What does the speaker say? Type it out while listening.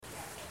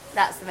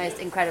That's the most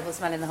incredible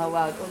smell in the whole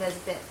world. Or there's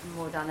a bit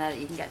more down there that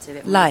you can get to a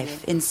bit more.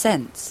 Life in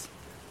scents.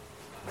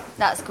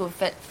 That's called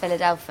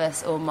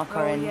Philadelphus or mock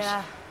orange.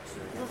 Yeah.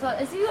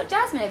 Have you got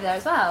jasmine over there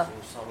as well?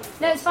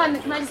 No, it's fine,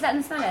 but can I just let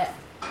them smell it?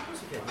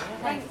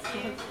 Thank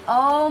you.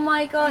 Oh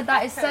my god,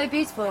 that is so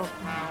beautiful.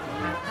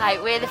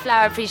 Hi, we're the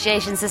Flower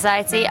Appreciation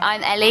Society.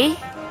 I'm Ellie.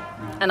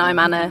 And I'm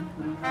Anna.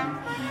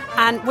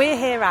 And we're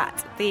here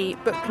at the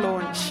book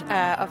launch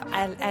of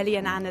Ellie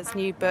and Anna's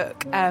new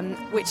book,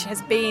 which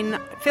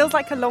feels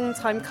like a long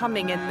time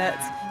coming in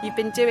that you've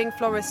been doing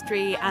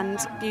floristry and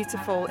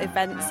beautiful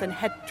events and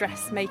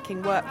headdress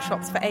making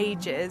workshops for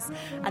ages,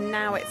 and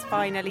now it's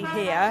finally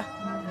here.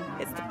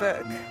 It's the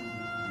book.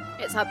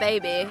 It's our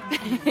baby.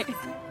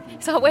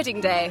 It's our wedding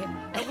day.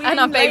 And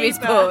our baby's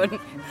born.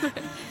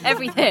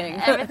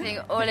 Everything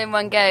all in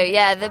one go.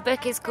 Yeah, the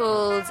book is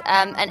called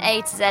An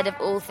A to Z of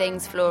All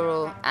Things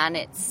Floral, and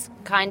it's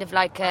kind of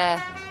like a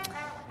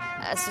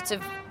sort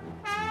of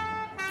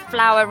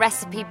flower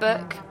recipe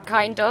book,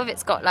 kind of.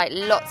 It's got like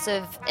lots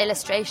of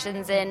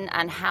illustrations in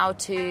and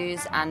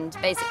how-tos and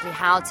basically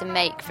how to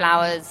make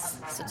flowers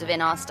sort of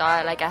in our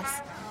style, I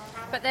guess.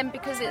 But then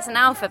because it's an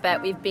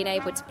alphabet, we've been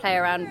able to play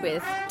around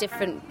with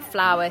different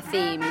flower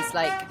themes.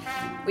 Like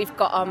we've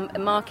got a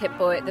market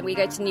boy, then we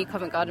go to New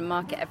Covent Garden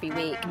Market every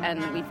week,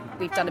 and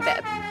we've done a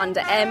bit under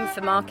M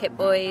for market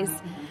boys,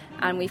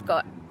 and we've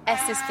got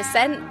S is for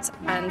scent,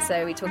 and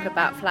so we talk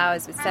about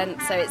flowers with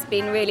scent. So it's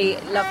been really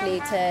lovely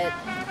to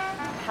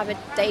have a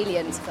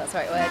dalliance, if that's the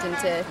right word,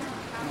 into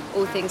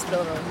all things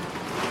floral.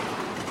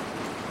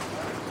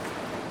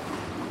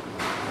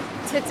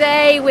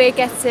 Today we're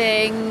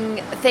getting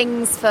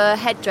things for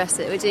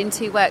headdresses. We're doing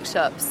 2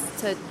 workshops.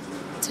 So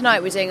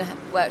tonight we're doing a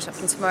workshop,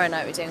 and tomorrow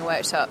night we're doing a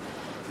workshop,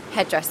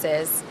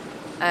 headdresses.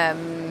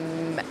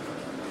 And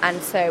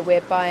so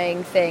we're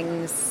buying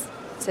things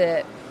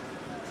to,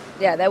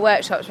 they're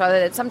workshops rather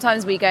than,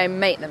 sometimes we go and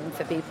make them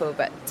for people,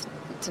 but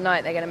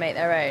tonight they're going to make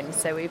their own.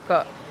 So we've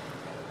got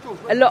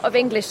a lot of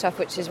English stuff,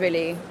 which is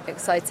really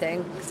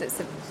exciting because it's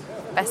the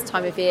best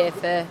time of year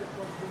for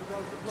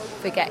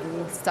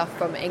getting stuff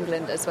from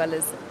England as well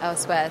as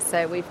elsewhere.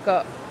 So we've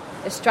got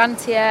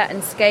Astrantia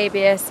and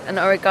scabious and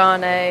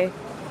oregano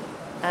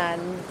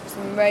and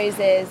some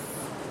roses,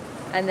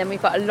 and then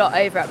we've got a lot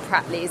over at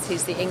Pratley's,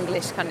 who's the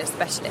English kind of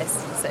specialist.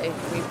 So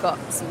we've got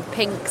some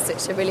pinks,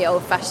 which are really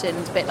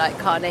old-fashioned, a bit like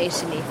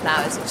carnation-y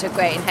flowers, which are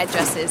great in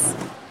headdresses.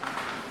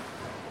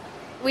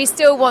 We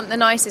still want the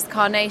nicest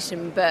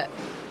carnation, but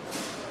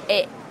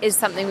it is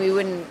something we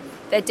wouldn't.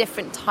 They're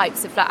different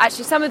types of flowers.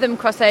 Actually, some of them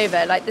cross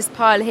over. Like this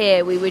pile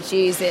here, we would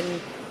use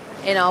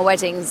in our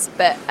weddings,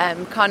 but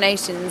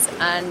carnations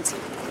and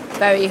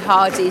very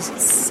hardy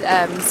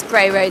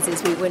spray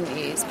roses we wouldn't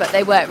use. But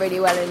they work really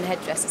well in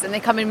headdresses, and they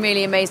come in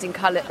really amazing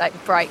colour,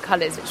 like bright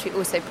colours, which we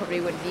also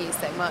probably wouldn't use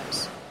so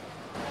much.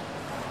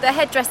 The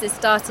headdresses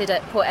started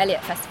at Port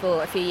Eliot Festival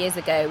a few years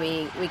ago.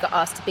 We got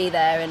asked to be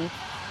there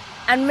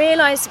and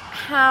realised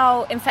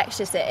how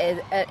infectious it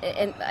is,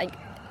 and like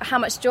how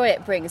much joy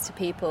it brings to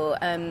people.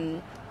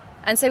 And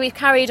so we've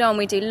carried on.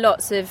 We do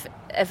lots of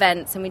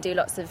events, and we do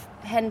lots of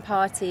hen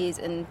parties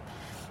and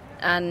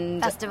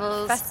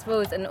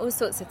festivals and all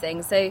sorts of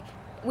things. So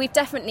we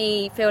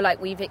definitely feel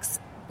like we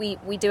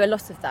do a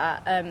lot of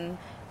that.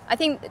 I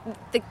think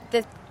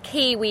the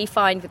key we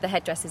find with the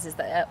headdresses is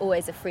that they're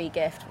always a free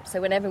gift. So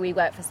whenever we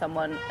work for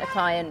someone, a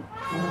client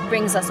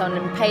brings us on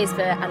and pays for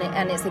it,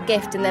 and it's a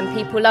gift, and then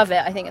people love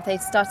it. I think if they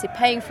started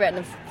paying for it and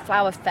the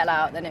flower fell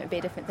out, then it would be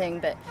a different thing.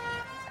 But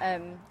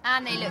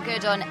and they look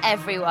good on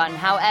everyone,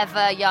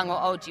 however young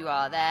or old you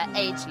are. They're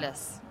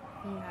ageless.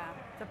 Yeah.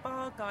 The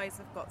bar guys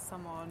have got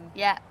some on.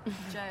 Yeah.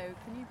 Joe,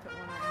 can you put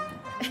one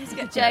on? You need to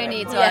get Joe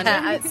needs one.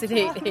 Yeah,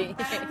 absolutely.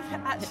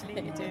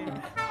 Actually, you do.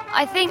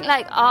 I think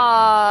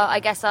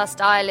our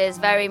style is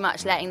very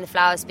much letting the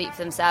flowers speak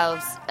for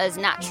themselves, as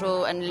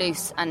natural and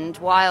loose and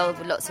wild,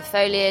 with lots of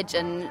foliage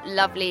and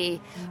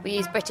lovely. We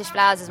use British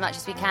flowers as much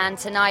as we can.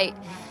 Tonight,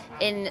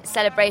 in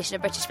celebration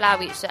of British Flower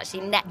Week, which is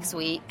actually next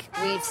week,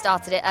 we've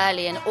started it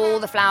early, and all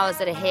the flowers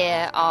that are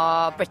here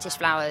are British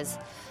flowers,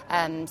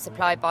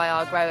 supplied by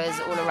our growers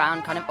all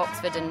around kind of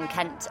Oxford and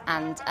Kent.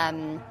 And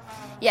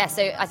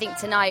so I think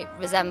tonight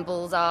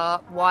resembles our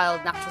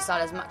wild natural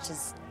style as much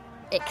as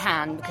it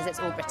can, because it's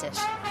all British.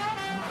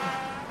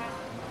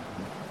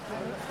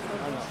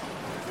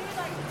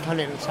 I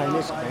didn't say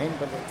this again,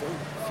 but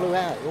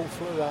it all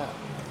flew out.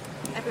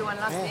 Everyone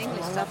loves the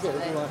English stuff, don't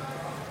they?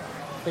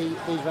 These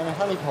ran a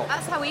honeypot.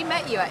 That's how we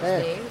met you,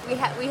 actually.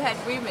 Yeah. We heard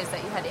rumours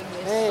that you had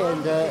English. Yeah,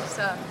 and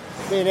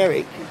stuff. Me and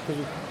Eric, because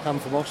we come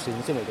from Austin,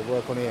 isn't it, to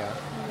work on here.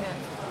 Yeah.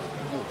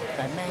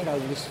 They made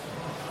over this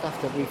stuff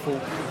that we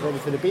thought was ready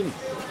for the bin.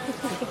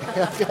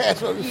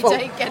 That's what we thought.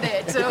 You don't get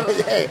it at all.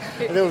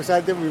 Yeah, and all of a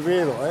sudden then we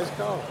realised,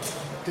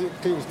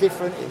 it was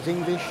different, it was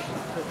English,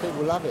 but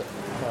people love it.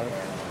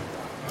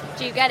 So.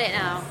 Do you get it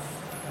now?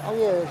 Oh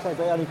yeah, so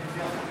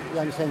he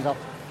only sends up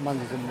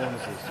Mondays and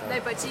Wednesdays. So. No,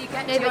 but do you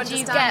get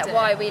it?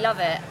 why we love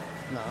it?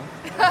 No.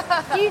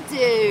 You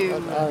do.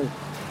 No.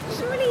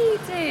 Surely you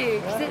do,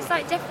 because it's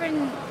like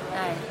different. No.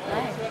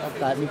 I've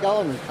had me go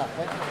on and cut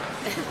it.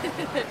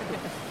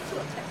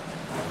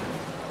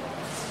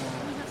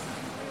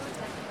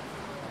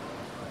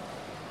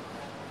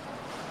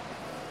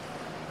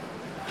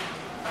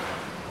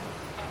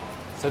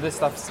 So this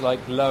stuff's like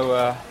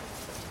lower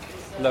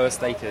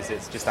status.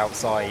 It's just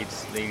outside,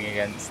 leaning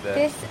against the.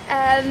 This,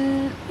 I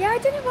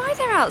don't know why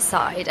they're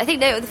outside. I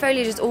think the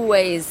foliage has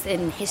always,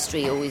 in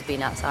history, always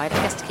been outside. I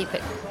guess to keep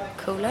it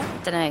cooler. I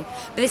don't know.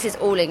 But this is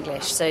all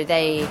English, so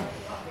the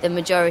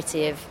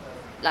majority of,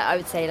 like I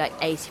would say, like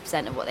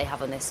 80% of what they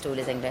have on this stall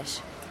is English.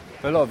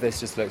 But a lot of this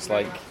just looks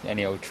like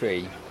any old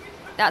tree.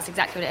 That's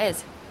exactly what it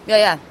is.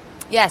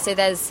 Yeah. So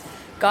there's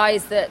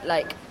guys that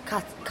like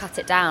cut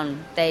it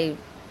down.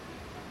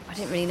 I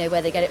don't really know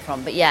where they get it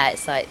from, but yeah,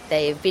 it's like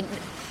they've been.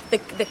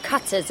 The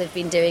cutters have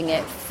been doing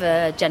it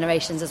for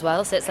generations as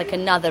well, so it's like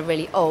another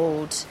really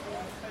old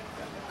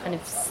kind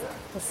of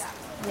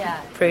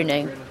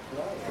pruning. So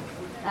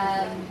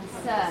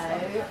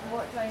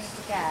what do I need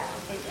to get? I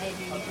think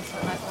maybe you just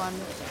want like one,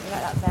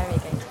 like that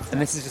variegated.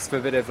 And this is just for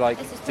a bit of like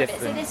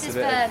difference. So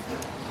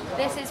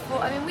this is for.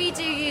 I mean, we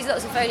do use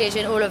lots of foliage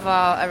in all of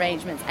our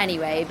arrangements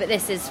anyway, but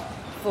this is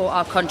for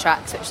our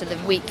contracts, which are the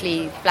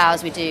weekly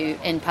flowers we do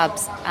in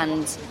pubs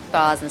and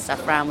bars and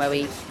stuff around where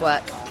we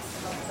work.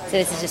 So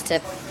this is just to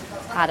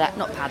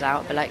not pad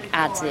out, but like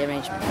add to the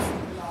arrangements.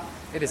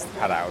 It is to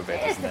pad out a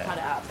bit, isn't it? Pad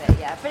it out a bit,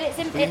 yeah. But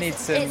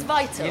it's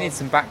vital. You need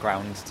some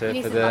background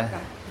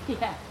Background.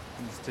 Yeah.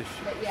 To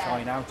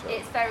shine out of.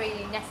 It's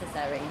very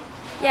necessary.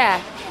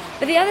 Yeah.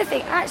 But the other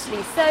thing,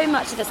 actually, so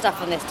much of the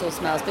stuff on this stall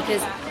smells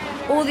because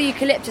all the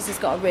eucalyptus has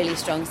got a really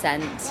strong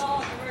scent.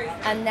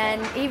 And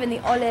then even the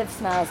olive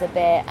smells a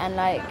bit, and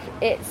like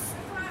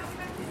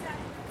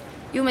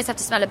you almost have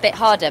to smell a bit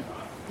harder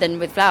than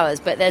with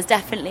flowers, but there's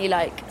definitely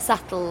like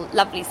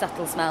lovely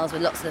subtle smells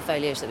with lots of the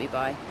foliage that we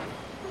buy.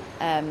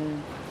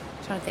 Trying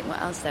to think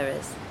what else there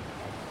is.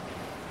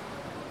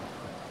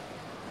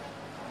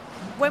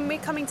 When we're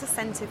coming to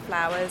scented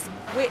flowers,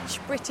 which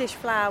British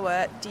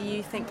flower do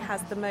you think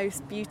has the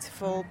most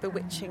beautiful,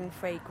 bewitching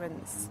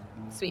fragrance?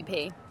 Sweet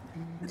pea.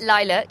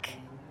 Lilac.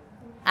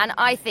 And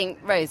I think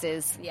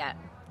roses. Yeah.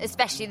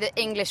 Especially the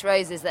English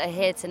roses that are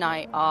here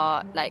tonight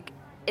are like,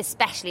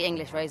 especially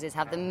English roses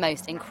have the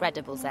most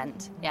incredible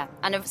scent. Yeah.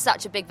 And of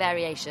such a big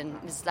variation.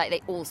 It's like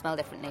they all smell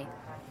differently.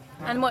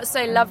 And what's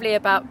so lovely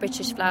about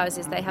British flowers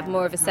is they have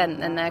more of a scent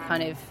than their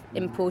kind of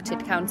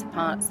imported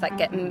counterparts that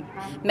get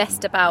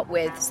messed about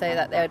with so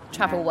that they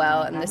travel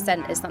well, and the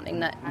scent is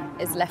something that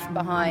is left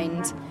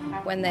behind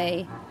when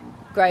they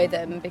grow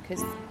them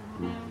because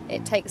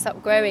it takes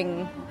up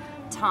growing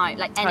time,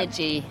 like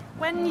energy.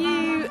 When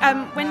you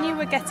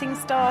were getting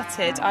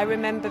started, I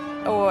remember,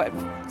 or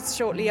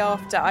shortly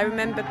after, I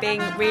remember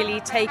being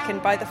really taken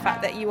by the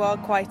fact that you are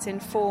quite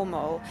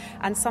informal,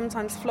 and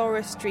sometimes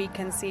floristry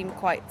can seem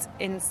quite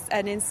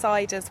an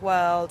insider's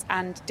world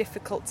and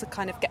difficult to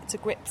kind of get to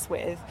grips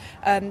with.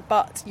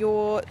 But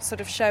you're sort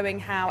of showing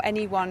how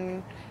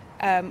anyone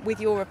with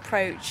your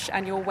approach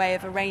and your way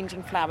of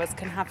arranging flowers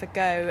can have a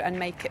go and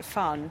make it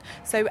fun.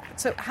 So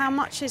how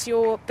much is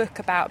your book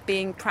about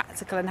being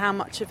practical and how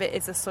much of it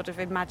is a sort of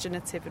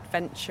imaginative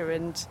adventure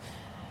and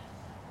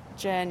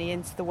journey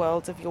into the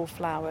world of your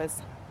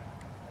flowers?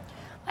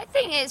 I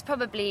think it's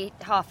probably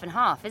half and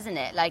half, isn't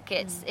it? Like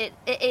it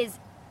is.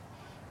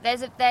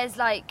 There's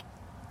like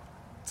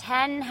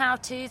 10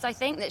 how-tos, I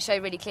think, that show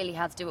really clearly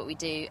how to do what we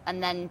do,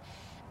 and then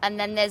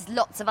there's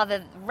lots of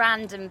other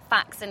random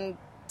facts and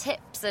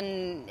tips,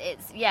 and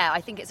I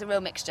think it's a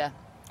real mixture,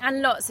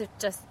 and lots of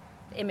just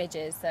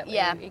images that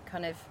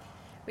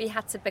we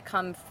had to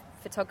become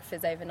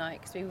photographers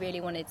overnight because we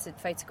really wanted to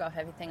photograph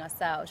everything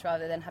ourselves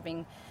rather than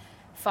having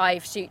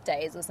 5 shoot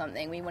days or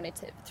something. We wanted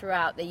to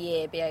throughout the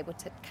year be able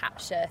to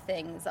capture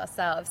things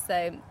ourselves.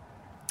 So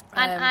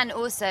and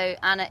also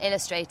Anna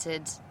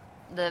illustrated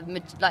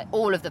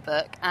all of the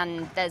book,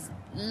 and there's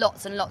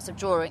lots and lots of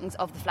drawings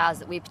of the flowers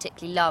that we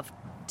particularly love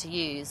to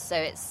use, so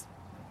it's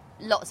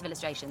lots of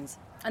illustrations.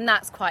 And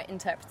that's quite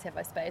interpretive,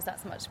 I suppose.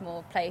 That's much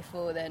more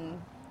playful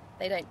than...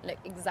 They don't look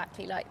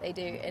exactly like they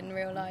do in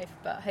real life,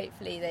 but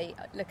hopefully they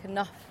look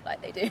enough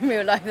like they do in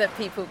real life that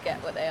people get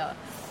what they are.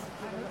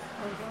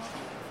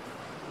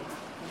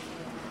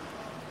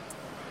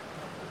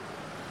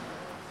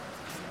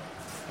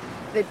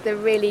 The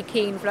really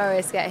keen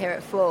florists get here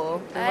at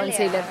 4. The ones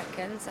who live... I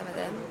reckon, some of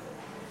them.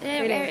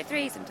 Really? We're here at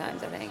 3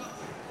 sometimes, I think.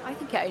 I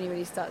think it only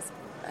really starts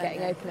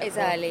getting open at 4. It's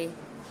early.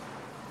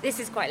 This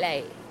is quite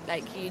late.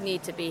 Like, you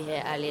need to be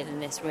here earlier than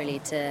this, really,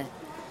 to...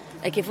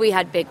 Like, if we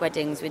had big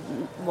weddings, we'd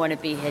want to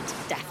be here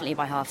definitely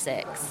by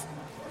 6:30.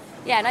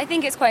 Yeah, and I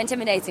think it's quite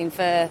intimidating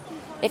for...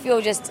 If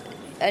you're just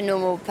a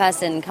normal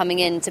person coming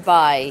in to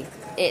buy,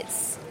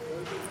 it's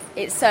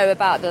so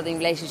about building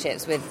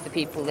relationships with the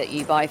people that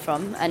you buy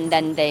from, and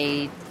then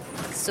they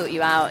sort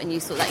you out, and you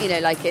sort that, you know,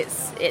 like,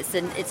 it's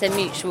a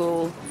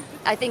mutual...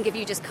 I think if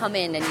you just come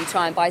in and you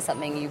try and buy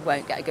something, you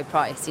won't get a good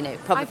price, you know,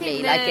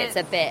 probably. Like, it's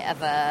a bit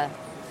of a...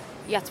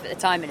 You have to put the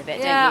time in a bit,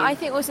 don't you? Yeah, I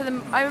think also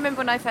I remember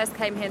when I first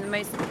came here,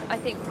 I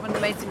think one of the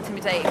most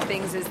intimidating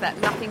things is that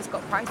nothing's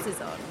got prices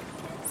on.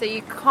 So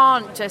you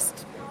can't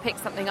just pick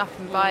something up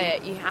and buy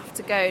it. You have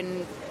to go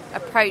and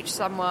approach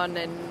someone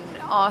and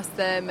ask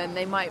them, and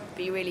they might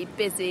be really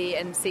busy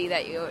and see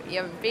that you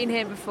haven't been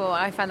here before.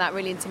 I found that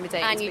really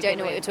intimidating. And you don't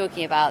know what you're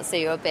talking about, so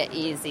you're a bit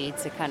easy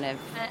to kind of...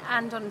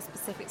 And on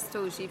specific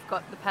stalls, you've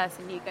got the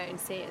person you go and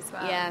see as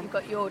well. Yeah. You've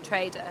got your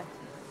trader.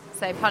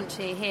 So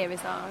Punchy here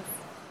is ours.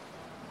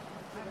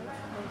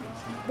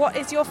 What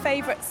is your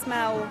favourite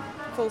smell,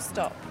 full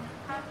stop?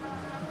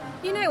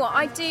 You know what,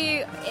 I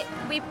do,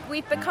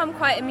 we've become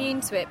quite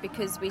immune to it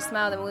because we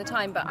smell them all the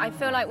time, but I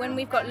feel like when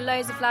we've got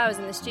loads of flowers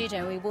in the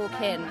studio and we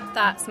walk in,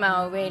 that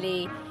smell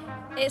really,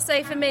 it's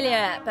so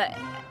familiar, but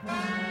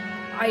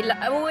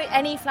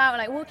any flower,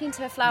 like walking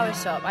to a flower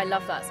shop, I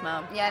love that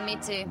smell. Yeah, me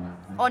too.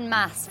 En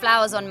masse,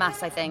 flowers en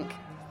masse, I think.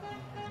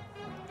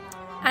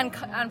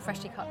 And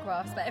freshly cut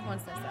grass, but everyone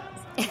says that.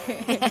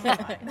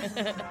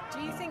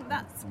 Do you think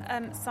that's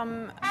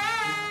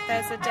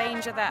there's a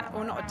danger that,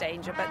 or not a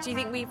danger, but do you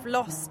think we've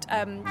lost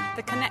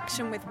the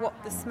connection with what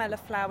the smell of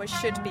flowers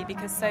should be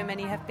because so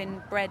many have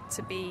been bred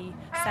to be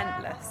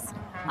scentless?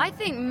 I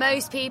think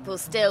most people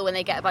still, when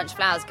they get a bunch of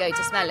flowers, go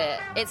to smell it.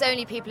 It's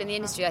only people in the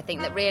industry, I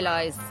think, that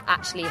realise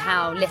actually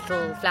how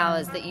little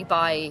flowers that you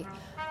buy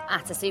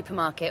at a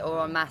supermarket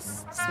or en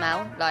masse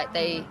smell.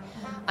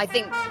 I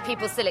think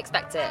people still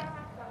expect it,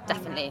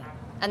 definitely.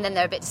 And then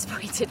they're a bit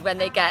disappointed when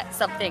they get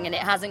something and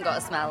it hasn't got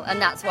a smell.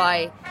 And that's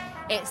why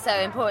it's so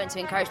important to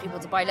encourage people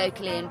to buy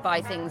locally and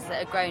buy things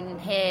that are grown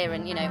here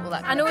and, all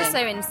that kind of thing. And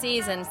also in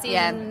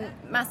season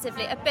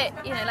massively, a bit,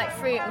 like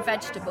fruit and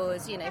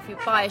vegetables. If you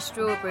buy a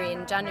strawberry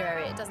in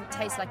January, it doesn't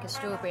taste like a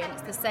strawberry, and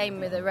it's the same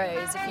with a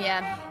rose.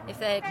 If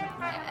they're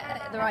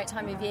at the right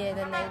time of year,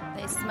 then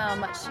they smell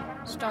much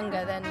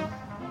stronger than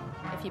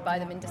if you buy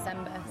them in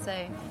December. So...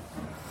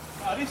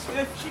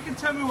 if she can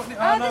tell me what this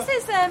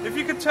is... if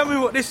you can tell me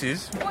what this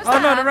is... What's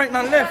that? that? No, there ain't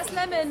none left.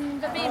 That's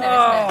lemon verbena,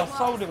 isn't it?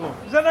 Sold it all.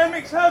 Is that no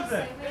mixed herbs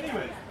then?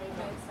 Anyway.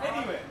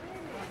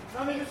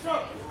 None in the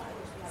shop.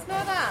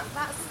 Smell that.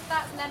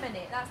 That's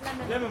lemony. That's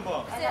lemon... Lemon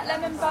balm. Is it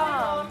lemon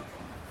balm?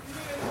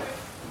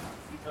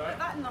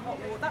 That in the hot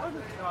water. That would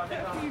put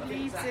a few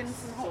leaves in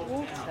some hot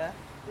water.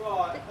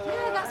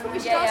 Yeah, that's what we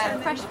should ask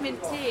for. Fresh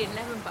mint tea and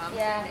lemon balm.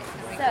 Yeah,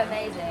 so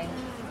amazing.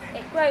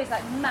 It grows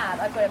like mad.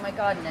 I've got it in my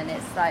garden and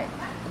it's like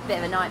a bit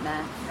of a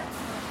nightmare.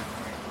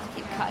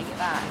 Keep cutting it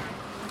back.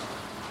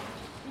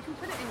 You can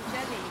put it in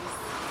jellies.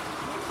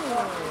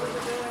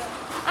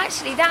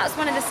 Actually, that was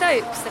one of the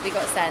soaps that we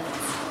got sent.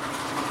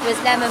 It was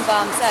lemon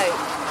balm soap.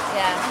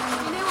 Yeah.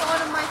 You know what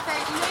one of my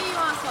you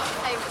asked what my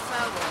favourite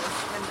smell was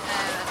when,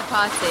 at the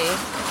party.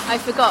 I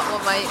forgot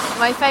what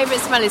my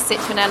favourite smell is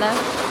citronella.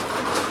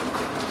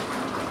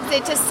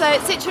 It's just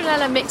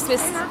citronella mixed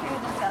with...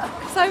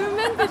 So I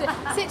remembered it.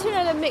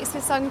 Citronella mixed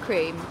with sun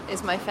cream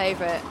is my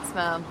favourite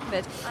smell.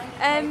 But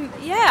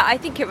I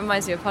think it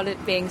reminds me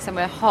of being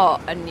somewhere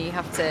hot and you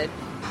have to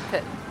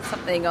put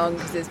something on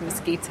because there's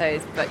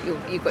mosquitoes, but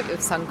you've got your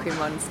sun cream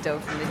on still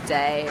from the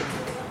day.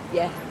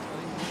 Yeah.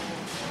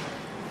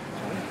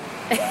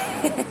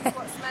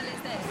 What smell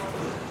is this?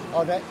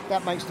 Oh,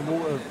 that makes the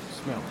water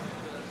smell.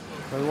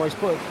 So I always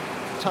put a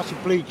touch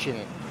of bleach in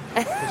it.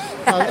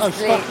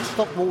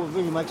 Stock water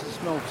really makes it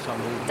smell for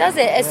some reason. Does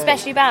it?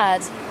 Especially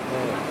bad?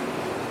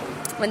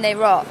 Yeah. When they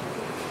rot?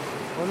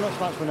 Well, not so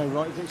much when they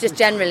rot. Just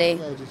generally?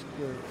 Yeah,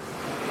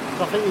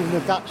 So I think even the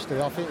Dutch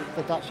do. I think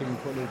the Dutch even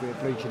put a little bit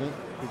of bleach in it.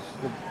 Because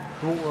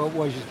the water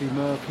always used to be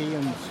murky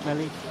and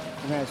smelly,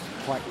 and now it's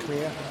quite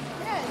clear.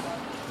 Yeah.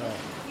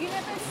 You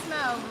never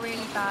smell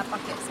really bad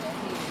buckets here.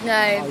 No.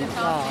 I don't know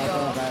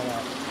about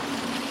that.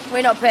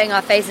 We're not putting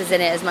our faces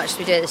in it as much as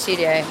we do at the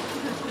studio.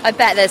 I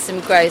bet there's some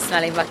gross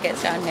smelling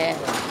buckets down here.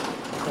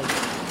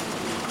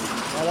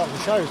 I like the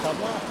show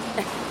somewhere.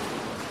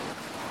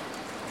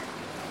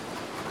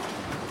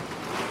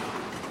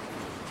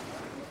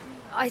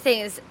 I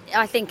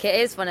think it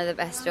is one of the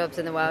best jobs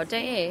in the world,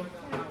 don't you?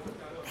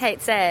 Hate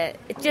to say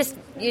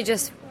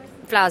it.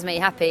 Flowers make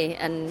you happy,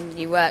 and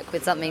you work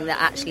with something that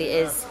actually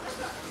is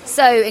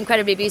so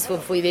incredibly beautiful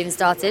before you've even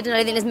started. And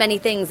I think there's many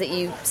things that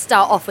you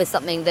start off with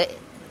something that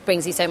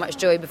brings you so much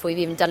joy before you've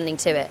even done anything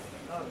to it.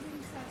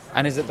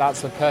 And is it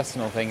that's a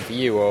personal thing for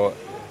you, or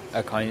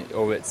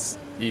it's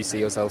you see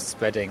yourself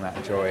spreading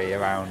that joy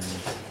around?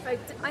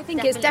 I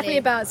think it's definitely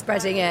about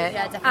spreading it.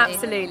 Yeah, definitely.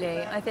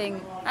 Absolutely. I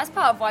think that's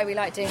part of why we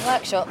like doing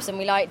workshops, and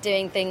we like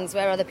doing things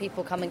where other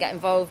people come and get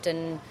involved,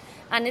 and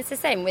it's the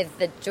same with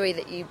the joy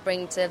that you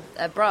bring to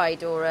a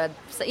bride or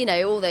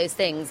all those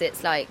things.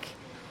 It's like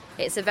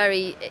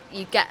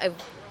you get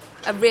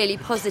a really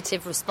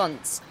positive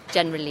response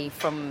generally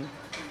from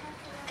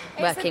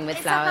working with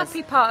flowers. It's a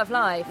happy part of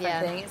life. Yeah.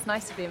 I think it's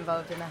nice to be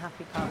involved in a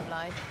happy part of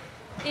life.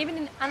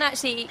 And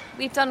actually,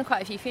 we've done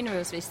quite a few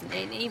funerals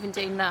recently, and even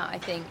doing that, I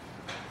think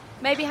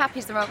maybe happy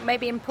is the wrong,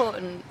 maybe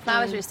important.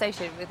 Flowers are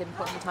associated with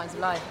important times of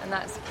life, and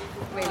that's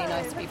really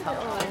nice to be part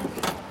of.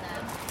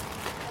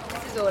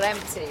 This is all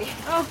empty.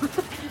 Oh.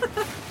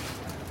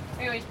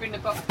 We always bring the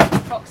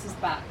boxes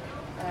back.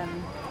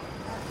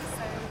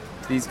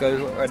 These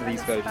go, where do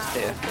these go? Just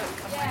here.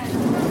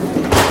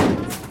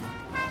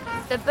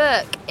 The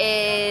book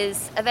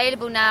is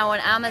available now on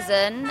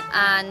Amazon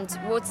and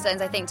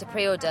Waterstones, I think, to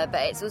pre-order,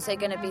 but it's also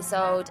going to be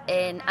sold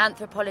in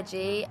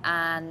Anthropology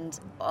and,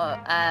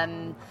 lots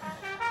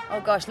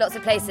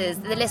of places.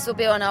 The list will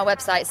be on our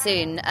website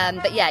soon.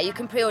 But yeah, you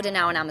can pre-order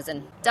now on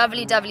Amazon.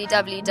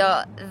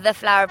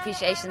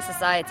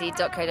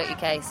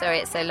 www.theflowerappreciationsociety.co.uk. Sorry,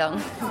 it's so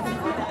long.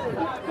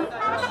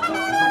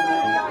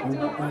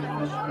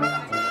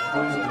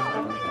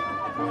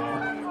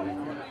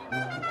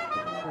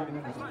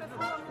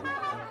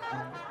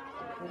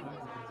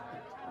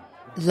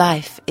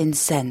 Life in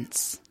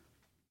Scents.